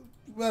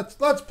 Let's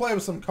play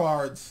with some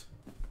cards.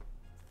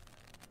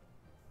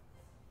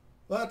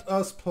 Let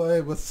us play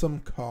with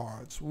some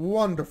cards.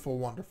 Wonderful,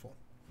 wonderful.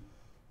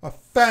 A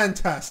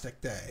fantastic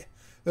day.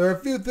 There are a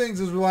few things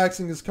as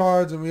relaxing as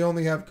cards, and we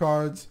only have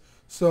cards,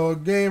 so a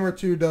game or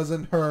two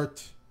doesn't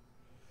hurt.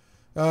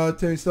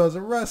 Timmy still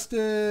hasn't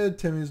rested.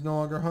 Timmy's no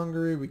longer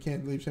hungry. We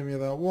can't leave Timmy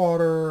without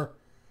water.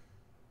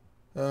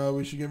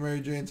 We should get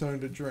Mary Jane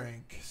something to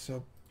drink.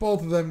 So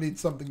both of them need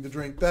something to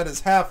drink. That is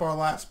half our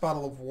last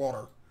bottle of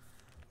water.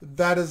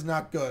 That is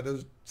not good. A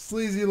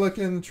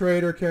sleazy-looking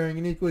trader carrying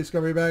an equally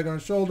scummy bag on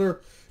his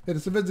shoulder. It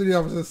is a visit. He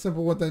offers a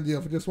simple one-time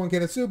deal. For just one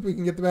can of soup, we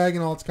can get the bag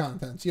and all its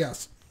contents.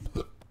 Yes.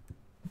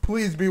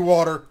 Please be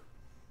water.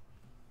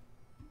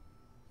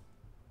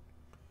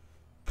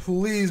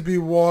 Please be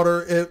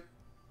water.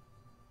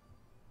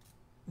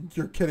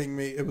 You're kidding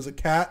me. It was a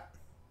cat?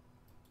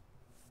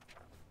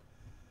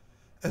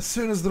 As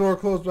soon as the door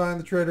closed behind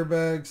the trader,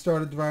 bag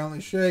started to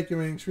violently shake,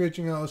 emitting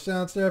screeching and all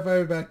sounds. Terrified,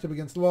 we backed up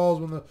against the walls.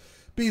 When the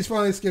beast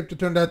finally escaped, it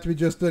turned out to be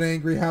just an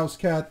angry house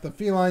cat. The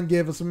feline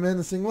gave us a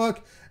menacing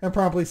look and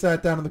promptly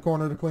sat down in the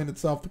corner to clean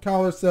itself. The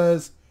collar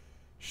says,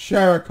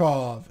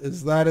 Sharikov.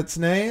 Is that its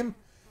name?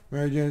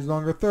 Mary Jane is no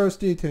longer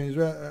thirsty. Timmy's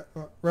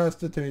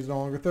rested. Timmy's no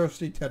longer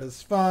thirsty. Ted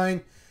is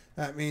fine.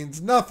 That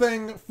means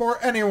nothing for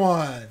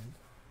anyone.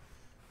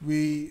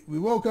 We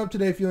woke up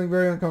today feeling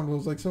very uncomfortable. It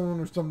was like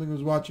someone or something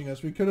was watching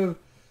us. We could have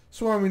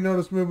sworn we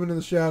noticed movement in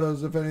the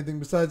shadows, if anything.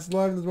 Besides the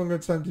live, there's one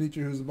good time to teach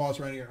you who's the boss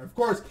right here. Of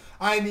course,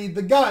 I need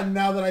the gun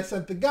now that I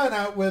sent the gun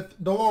out with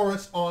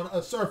Dolores on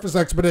a surface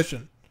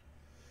expedition.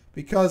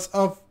 Because,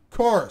 of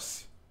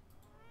course.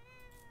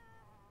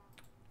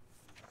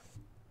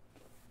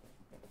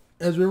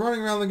 As we're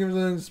running around looking for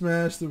something to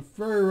smash, the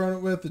furry we run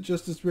it with, it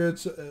just disappeared.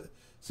 So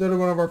did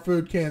one of our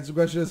food cans. The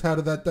question is, how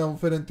did that devil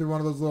fit in through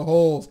one of those little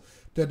holes?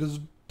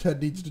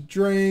 Ted needs to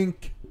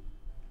drink.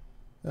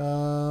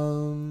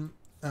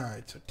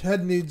 Alright, so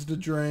Ted needs to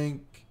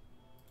drink.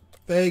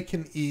 They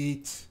can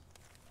eat.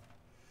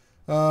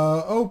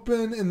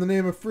 Open in the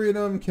name of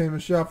freedom. Came a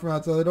shout from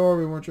outside the door.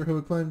 We weren't sure who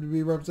would claim to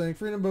be representing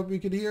freedom, but we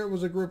could hear it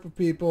was a group of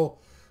people,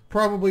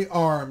 probably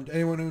armed.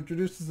 Anyone who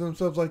introduces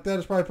themselves like that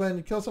is probably planning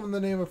to kill someone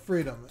in the name of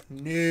freedom.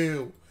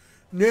 No.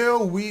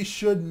 No, we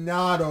should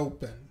not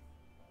open.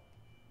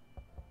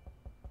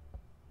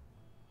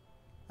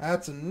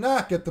 That's a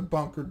knock at the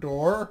bunker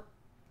door.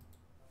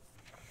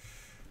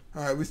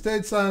 Alright, we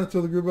stayed silent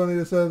until the group on the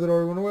other side of the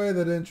door went away.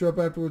 They didn't show up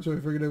afterwards, so we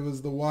figured it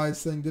was the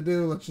wise thing to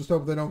do. Let's just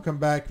hope they don't come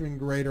back in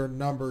greater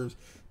numbers.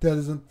 Ted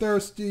isn't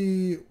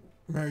thirsty.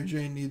 Mary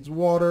Jane needs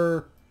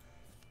water.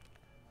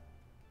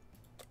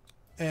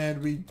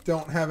 And we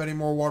don't have any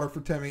more water for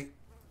Timmy.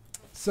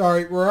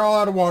 Sorry, we're all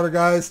out of water,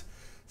 guys.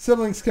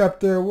 Siblings kept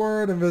their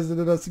word and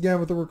visited us again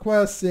with a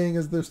request, seeing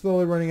as they're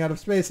slowly running out of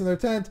space in their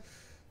tent.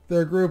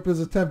 Their group is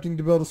attempting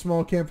to build a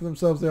small camp for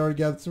themselves. They already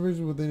gathered some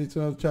reasons, but they need to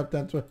know chop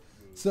down to.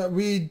 So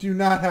we do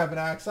not have an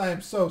axe. I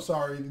am so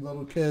sorry, you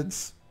little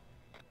kids.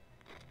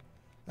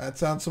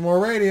 That's on some more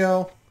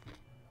radio.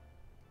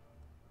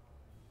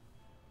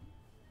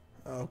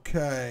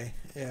 Okay.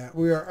 Yeah,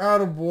 we are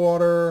out of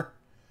water.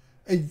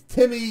 Hey,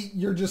 Timmy,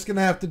 you're just going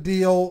to have to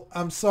deal.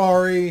 I'm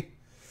sorry.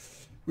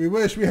 We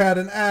wish we had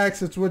an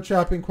axe. Its wood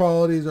chopping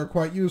qualities are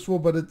quite useful,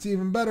 but it's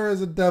even better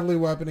as a deadly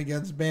weapon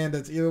against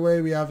bandits. Either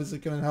way, we obviously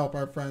couldn't help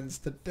our friends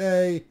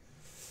today.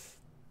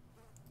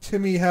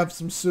 Timmy, have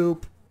some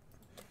soup.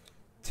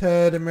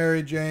 Ted and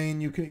Mary Jane,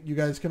 you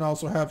guys can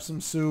also have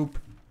some soup.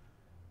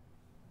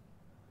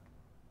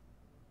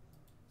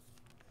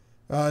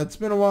 It's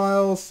been a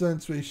while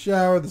since we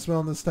showered. The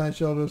smell in this tiny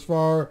shelter is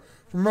far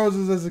from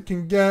roses as it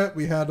can get.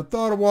 We had a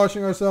thought of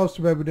washing ourselves.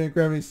 Too bad we didn't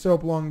grab any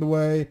soap along the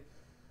way.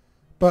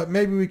 But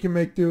maybe we can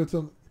make do with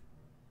some.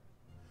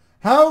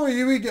 How are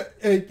you?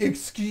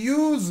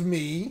 Excuse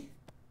me.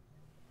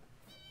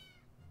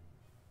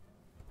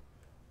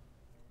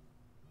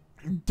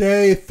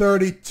 Day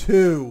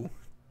 32.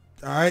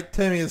 Alright,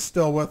 Timmy is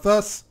still with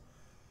us.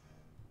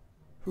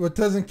 What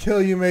doesn't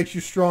kill you makes you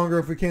stronger.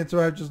 If we can't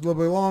survive just a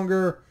little bit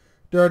longer,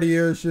 dirty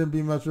ears shouldn't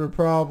be much of a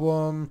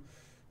problem.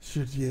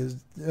 Should use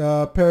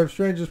a pair of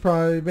strangers,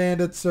 probably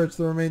bandits, searched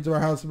the remains of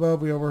our house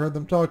above. We overheard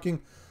them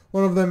talking.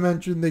 One of them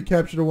mentioned they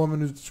captured a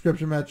woman whose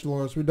description matched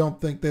Laura's. We don't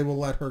think they will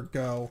let her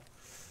go.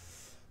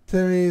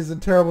 Timmy's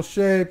in terrible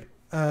shape.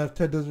 If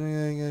Ted doesn't do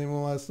anything, it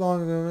won't last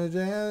long.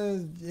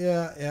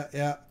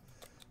 Yeah.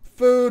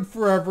 Food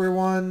for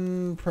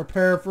everyone.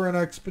 Prepare for an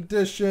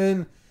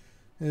expedition.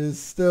 It is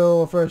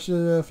still a fresh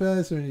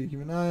family, so we need to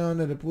keep an eye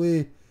on it.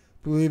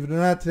 Believe it or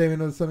not, today we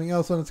noticed something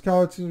else on its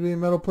collar. It seems to be a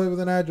metal plate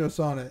with an address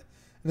on it.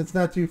 And it's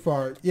not too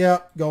far. Yeah,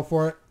 go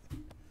for it.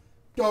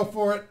 Go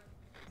for it.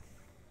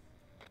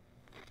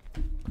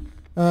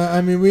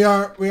 I mean, we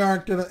aren't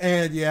gonna.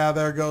 And yeah,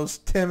 there goes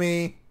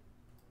Timmy.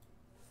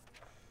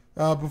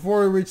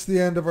 Before we reached the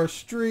end of our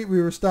street,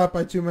 we were stopped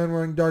by two men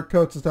wearing dark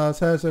coats and stylish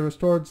hats. They were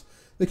towards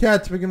the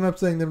cats, picking him up,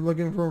 saying they've been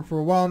looking for him for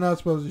a while now.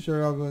 Suppose you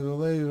sure I'll go to the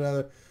lady.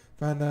 Rather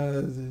find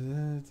out.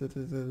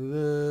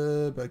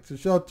 Back to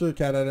shelter.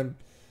 Cat at him.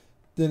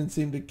 Didn't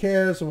seem to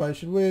care, so why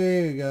should we?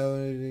 We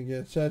gotta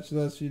get touched the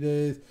last few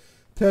days.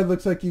 Ted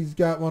looks like he's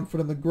got one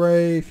foot in the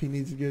grave. He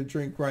needs to get a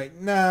drink right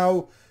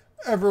now.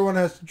 Everyone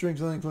has to drink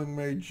something, including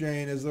Mary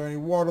Jane. Is there any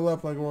water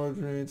left? Like water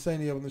insane.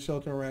 He opened the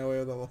shelter and ran away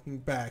without looking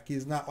back.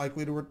 He's not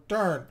likely to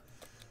return.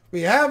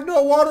 We have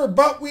no water,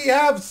 but we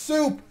have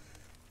soup.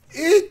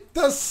 Eat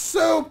the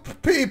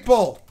soup,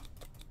 people.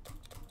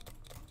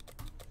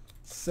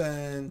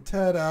 Send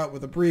Ted out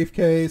with a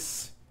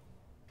briefcase.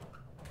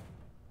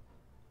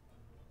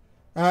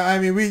 I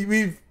mean,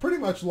 we've pretty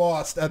much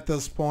lost at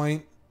this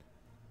point.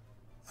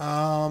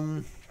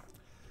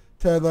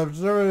 Ted left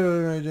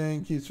Mary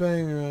Jane keeps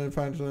saying we're going to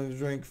find something to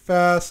drink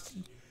fast.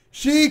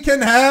 She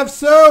can have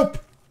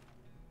soup.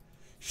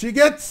 She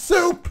gets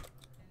soup.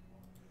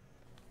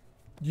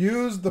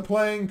 Use the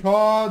playing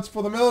cards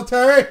for the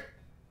military.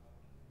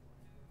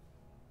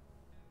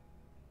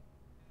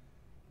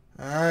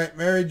 Alright,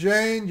 Mary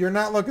Jane, you're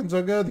not looking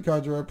so good. The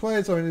cards are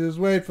replaced. All we need to do is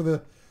wait for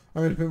the...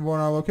 I'm going to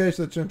pinpoint our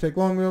location. That shouldn't take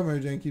long. Mary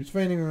Jane keeps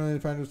fainting. We're going to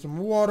find her some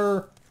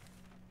water.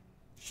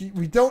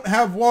 We don't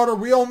have water.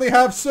 We only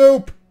have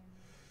soup.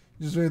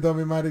 Just when we thought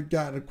we might have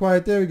gotten a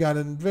quiet day, we got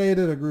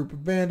invaded. A group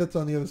of bandits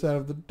on the other side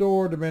of the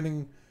door.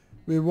 Demanding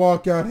we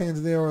walk out hands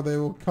in the air or they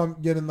will come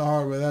get in the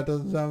hard way. That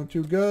doesn't sound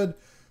too good.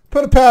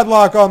 Put a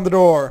padlock on the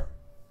door.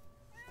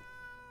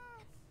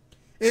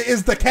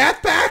 Is the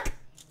cat back?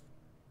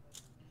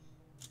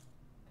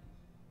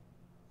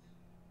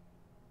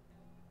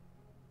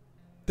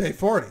 Day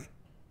 40.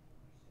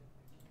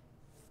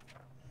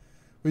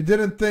 We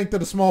didn't think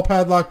that a small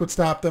padlock would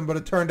stop them, but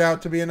it turned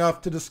out to be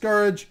enough to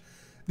discourage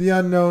the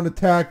unknown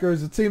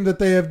attackers. It seemed that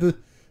they have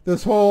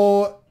this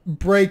whole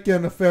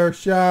break-in a fair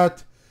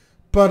shot,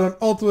 but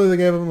ultimately they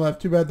gave them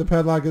left. Too bad the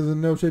padlock is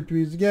in no shape to be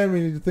used again. We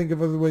need to think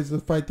of other ways to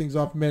fight things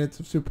off. Minutes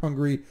of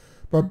soup-hungry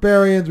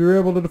barbarians. We were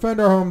able to defend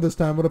our home this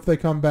time. What if they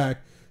come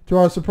back? To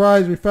our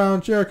surprise, we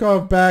found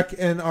Cherkov back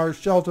in our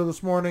shelter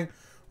this morning.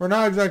 We're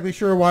not exactly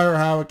sure why or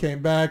how it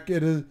came back.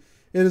 It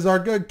is our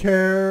good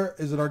care.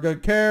 Is it our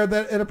good care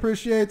that it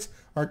appreciates?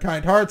 Our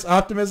kind hearts,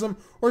 optimism,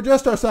 or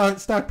just our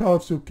stockpile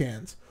of soup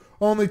cans?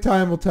 Only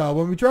time will tell.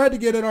 When we tried to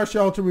get in our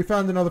shelter, we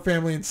found another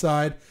family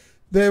inside.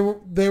 They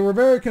were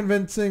very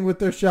convincing with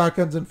their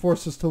shotguns and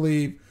forced us to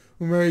leave.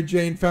 When Mary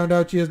Jane found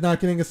out she is not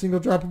getting a single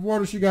drop of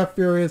water, she got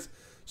furious,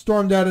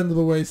 stormed out into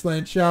the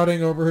wasteland,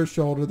 shouting over her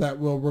shoulder that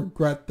we'll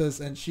regret this,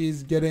 and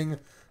she's getting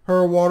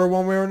her water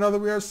one way or another.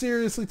 We are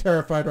seriously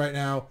terrified right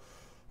now.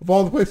 Of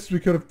all the places we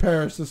could have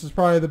perished, this is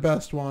probably the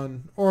best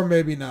one. Or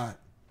maybe not.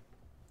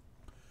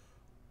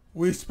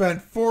 We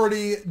spent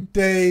 40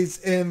 days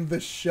in the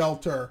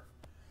shelter.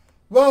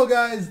 Well,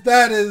 guys,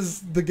 that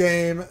is the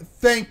game.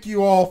 Thank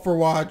you all for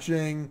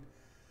watching.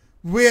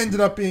 We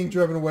ended up being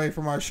driven away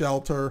from our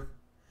shelter.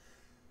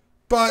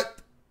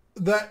 But,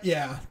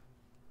 yeah.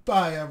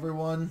 Bye,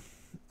 everyone.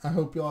 I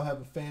hope you all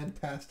have a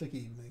fantastic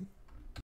evening.